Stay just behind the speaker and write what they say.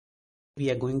We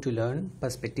are going to learn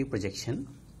perspective projection.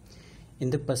 In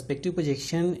the perspective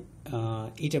projection,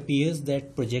 it appears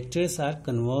that projectors are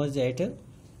converged at a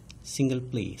single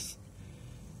place.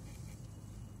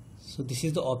 So this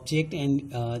is the object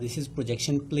and this is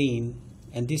projection plane,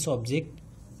 and this object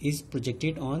is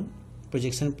projected on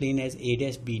projection plane as A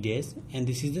dash B dash, and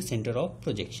this is the center of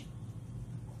projection.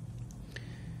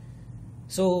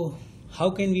 So how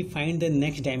can we find the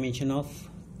next dimension of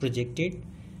projected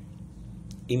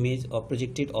image or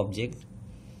projected object?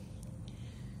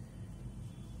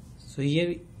 So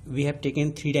here we have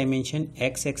taken three dimension: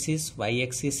 x-axis,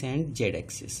 y-axis and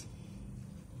z-axis,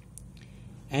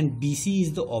 and BC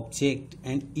is the object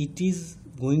and it is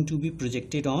going to be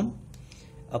projected on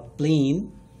a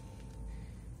plane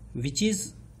which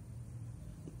is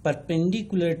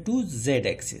perpendicular to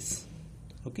z-axis.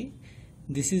 Okay,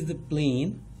 this is the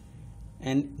plane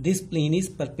and this plane is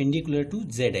perpendicular to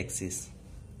z-axis.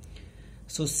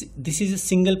 So this is a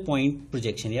single point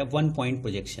projection, one point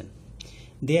projection.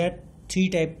 There are three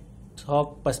types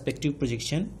of perspective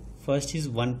projection. First is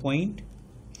 1 point,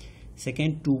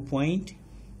 second 2 point,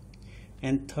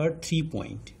 and third 3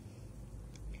 point.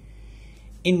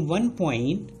 In 1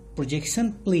 point,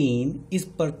 projection plane is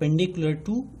perpendicular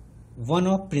to one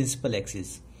of principal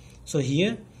axis. So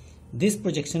here this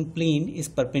projection plane is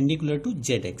perpendicular to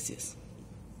z-axis.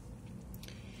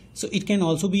 So it can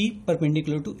also be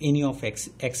perpendicular to any of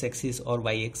x-axis or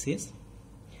y-axis,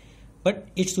 but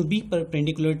it should be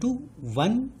perpendicular to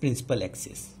one principal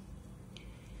axis.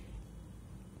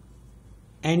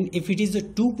 And if it is a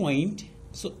 2 point,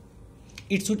 so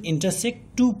it should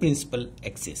intersect two principal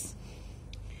axes,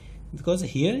 because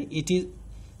here it is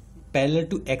parallel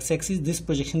to x-axis. This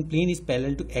projection plane is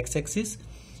parallel to x-axis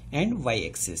and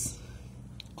y-axis,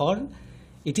 or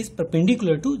it is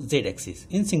perpendicular to z-axis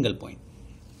in single point.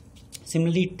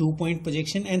 Similarly, 2 point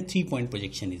projection and 3 point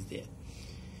projection is there.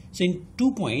 So in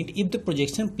 2 point, if the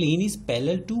projection plane is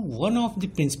parallel to one of the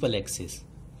principal axis,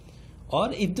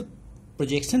 or if the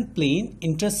projection plane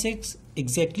intersects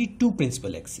exactly two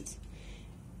principal axes,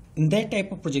 in that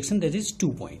type of projection, that is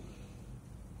 2 point.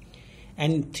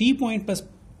 And 3 point,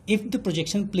 if the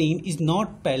projection plane is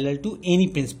not parallel to any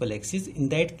principal axis, in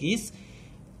that case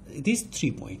it is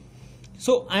 3 point.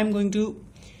 So I am going to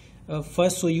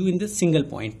first show you in the single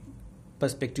point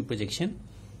perspective projection.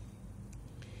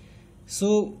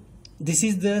 So this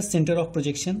is the center of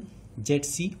projection,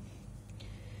 ZC.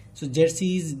 So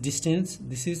ZC is distance,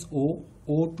 this is O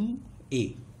to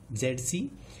A, ZC,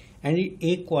 and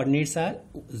A coordinates are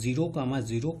 0,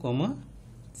 0,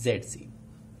 ZC.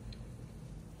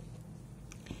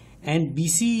 And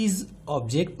BC is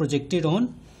object projected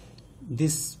on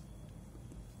this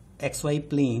XY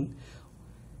plane.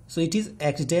 So it is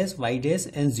X dash, Y dash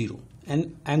and 0.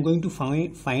 And I am going to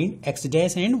find X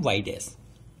dash and Y dash.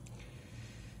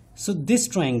 So this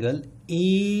triangle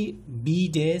A, B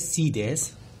dash, C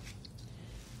dash,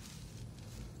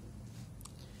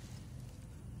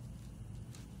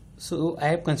 so I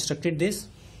have constructed this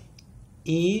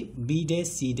A, B dash,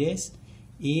 C dash,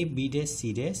 A, B dash,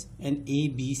 C dash and A,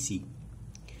 B, C.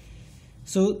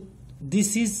 So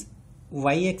this is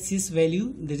y-axis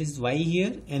value, there is y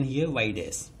here and here y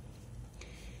dash.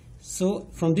 So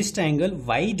from this triangle,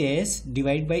 y dash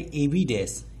divided by AB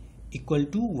dash equal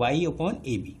to y upon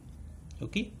AB.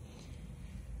 Okay,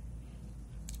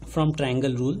 from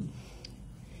triangle rule.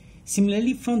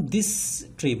 Similarly, from this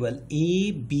table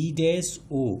A, B dash,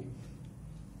 O,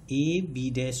 A, B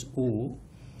dash, O,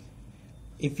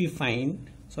 if we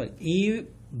find, A,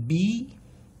 B,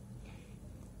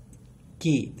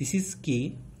 K, this is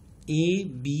K, A,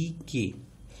 B, K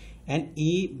and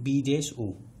A, B dash,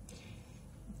 O.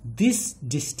 This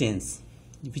distance,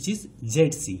 which is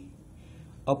ZC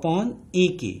upon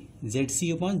AK,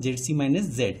 ZC upon ZC minus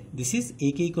Z, this is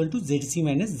AK equal to ZC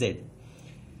minus Z,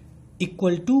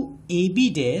 equal to AB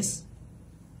dash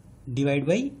divided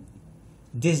by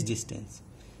this distance.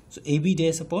 So AB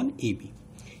dash upon AB.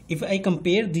 If I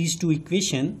compare these two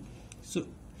equations,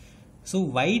 so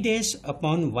Y dash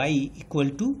upon Y equal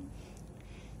to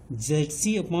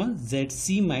ZC upon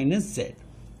ZC minus Z.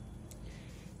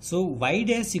 So Y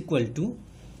dash equal to,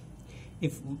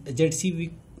 if ZC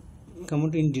we come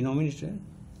out in denominator,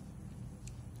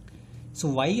 so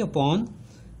Y upon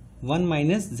 1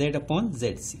 minus Z upon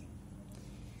ZC.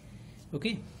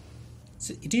 Okay,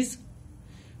 so it is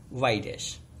Y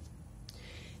dash.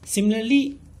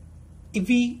 Similarly, if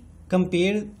we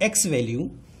compare X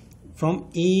value from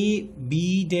A,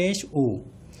 B dash, O,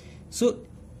 so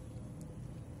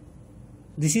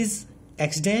this is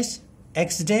X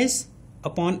dash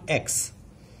upon X,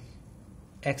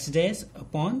 X dash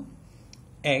upon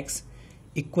X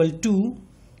equal to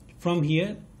from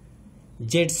here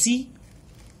ZC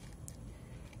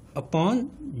upon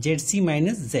ZC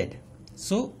minus Z.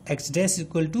 So X dash is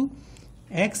equal to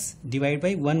X divided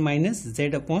by 1 minus Z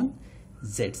upon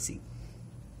ZC.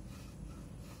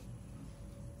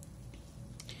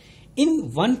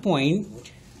 In one point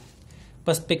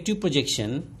perspective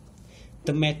projection,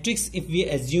 the matrix, if we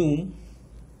assume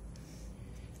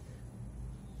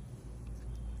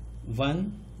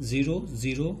 1 0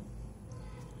 0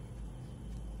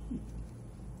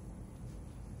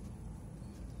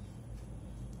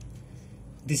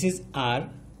 this is R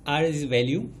is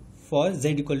value for Z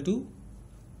equal to,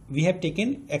 we have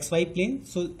taken XY plane,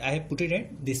 so I have put it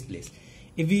at this place.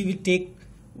 If we will take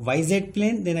YZ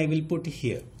plane, then I will put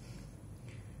here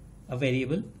a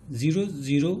variable 0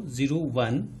 0 0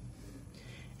 1,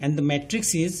 and the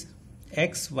matrix is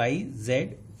X Y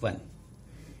Z 1.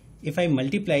 If I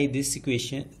multiply this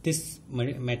equation, this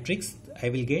matrix, I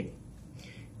will get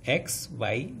X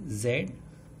Y Z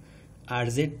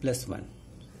RZ plus 1.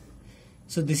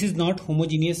 So this is not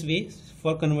homogeneous way.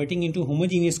 For converting into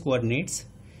homogeneous coordinates,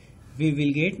 we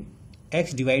will get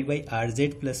X divided by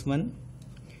RZ plus 1,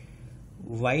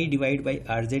 Y divided by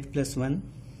RZ plus 1,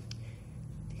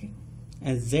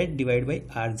 and Z divided by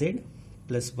RZ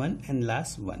plus 1, and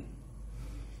last 1.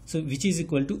 So which is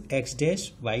equal to X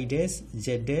dash, Y dash,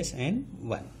 Z dash and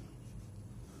 1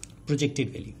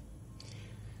 projected value.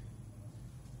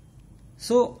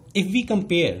 So if we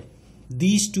compare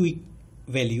these two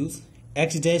values,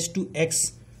 X dash to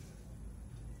X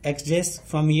dash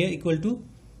from here equal to,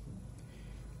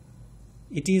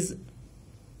 it is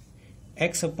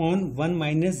X upon 1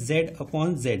 minus Z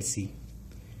upon ZC.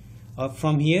 Or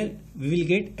from here we will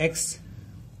get X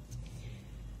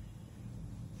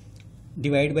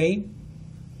divided by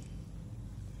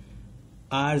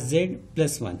RZ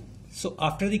plus 1. So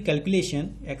after the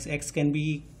calculation, X can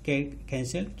be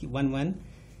cancelled, 1 1.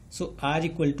 So R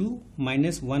equal to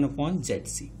minus 1 upon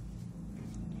ZC.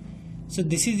 So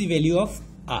this is the value of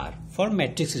R for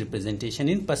matrix representation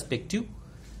in perspective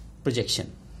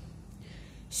projection.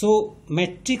 So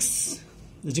matrix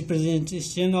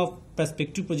representation of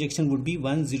perspective projection would be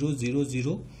 1 0 0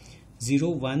 0 0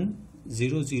 1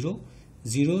 0 0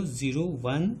 0 0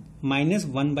 1 minus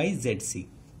 1 by ZC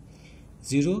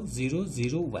 0 0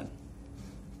 0 1.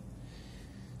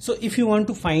 So if you want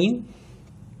to find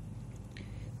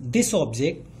this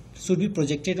object should be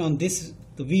projected on this,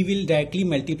 so we will directly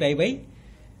multiply by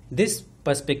this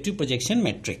perspective projection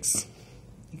matrix.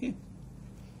 Okay.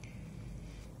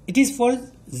 It is for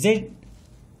Z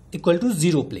equal to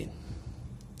 0 plane,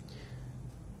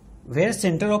 where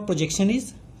center of projection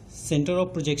is So center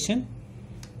of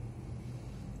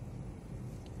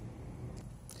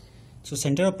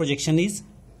projection is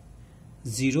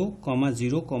 0,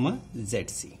 0,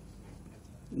 ZC.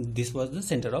 This was the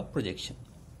center of projection.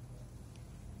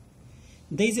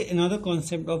 There is another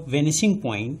concept of vanishing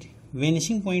point.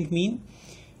 Vanishing point means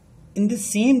in the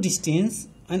same distance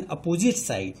on opposite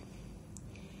side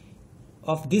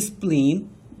of this plane,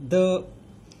 the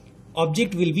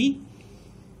object will be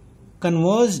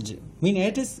converged, mean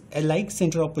it is like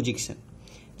center of projection,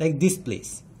 like this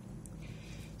place.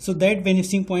 So that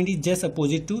vanishing point is just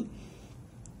opposite to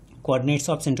coordinates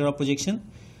of center of projection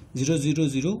 0 0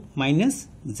 0 minus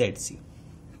ZC.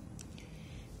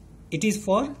 It is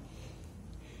for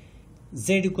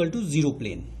Z equal to 0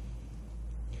 plane.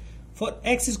 For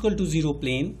X is equal to 0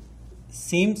 plane,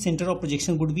 same center of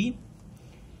projection would be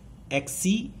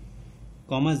XC,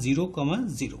 0,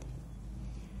 0.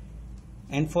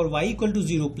 And for Y equal to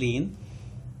 0 plane,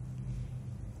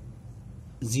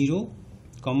 0,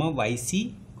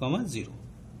 YC, 0.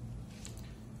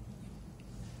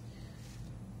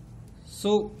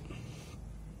 So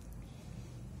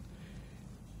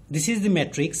this is the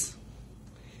matrix,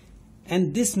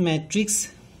 and this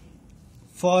matrix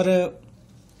for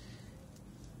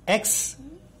X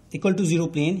equal to 0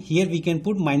 plane, here we can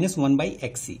put minus 1 by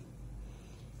XC.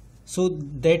 So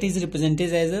that is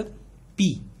represented as a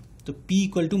P. So P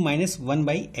equal to minus 1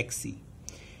 by XC.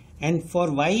 And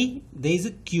for Y, there is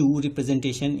a Q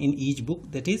representation in each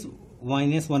book, that is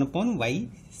minus 1 upon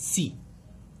YC.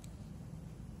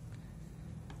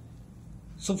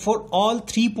 So for all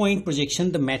 3 point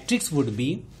projection, the matrix would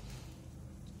be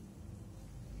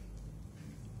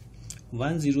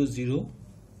 1 0 0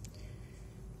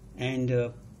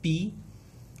 and P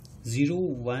 0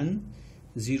 1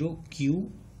 0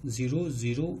 Q 0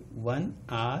 0 1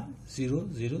 R 0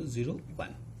 0 0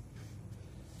 1.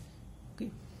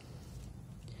 Okay.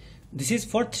 This is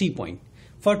for 3 point.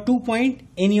 For 2 point,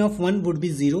 any of 1 would be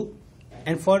 0,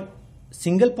 and for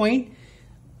single point,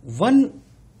 1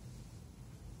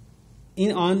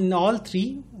 on all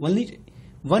three, only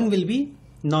one will be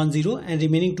non-zero and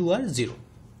remaining two are 0,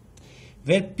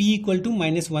 where P equal to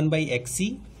minus 1 by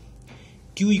xc,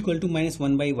 Q equal to minus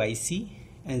 1 by yc,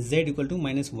 and Z equal to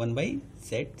minus 1 by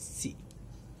zc.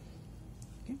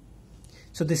 Okay.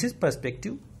 So this is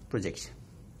perspective projection.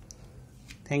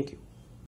 Thank you.